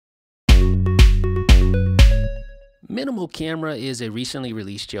MinimalCamera is a recently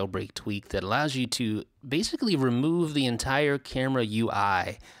released jailbreak tweak that allows you to basically remove the entire camera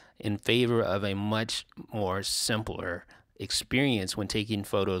UI in favor of a much more simpler experience when taking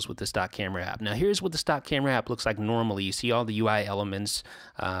photos with the stock camera app. Now here's what the stock camera app looks like normally. You see all the UI elements.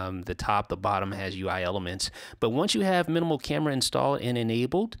 The top, the bottom has UI elements. But once you have MinimalCamera installed and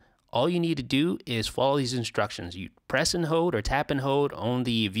enabled, all you need to do is follow these instructions. You press and hold or tap and hold on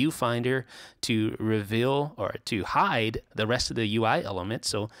the viewfinder to reveal or to hide the rest of the UI elements.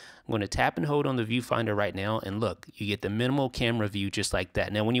 So I'm going to tap and hold on the viewfinder right now, and look, you get the MinimalCamera view just like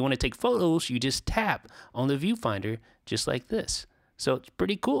that. Now when you want to take photos, you just tap on the viewfinder just like this. So it's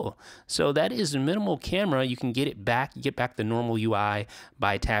pretty cool. So that is MinimalCamera. You can get it back, get back the normal UI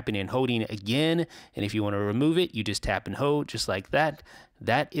by tapping and holding again. And if you want to remove it, you just tap and hold just like that.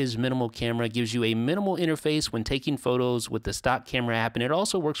 That is MinimalCamera. It gives you a minimal interface when taking photos with the stock camera app, and it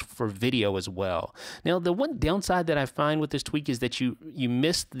also works for video as well. Now, the one downside that I find with this tweak is that you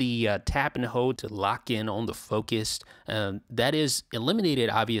miss the tap and hold to lock in on the focus. That is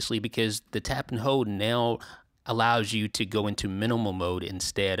eliminated, obviously, because the tap and hold now allows you to go into minimal mode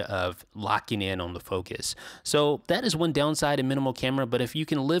instead of locking in on the focus. So that is one downside in MinimalCamera, but if you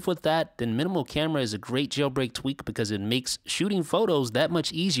can live with that, then MinimalCamera is a great jailbreak tweak because it makes shooting photos that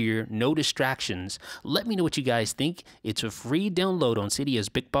much easier, no distractions. Let me know what you guys think. It's a free download on Cydia's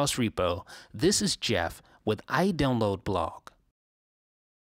BigBoss repo. This is Jeff with iDownload Blog.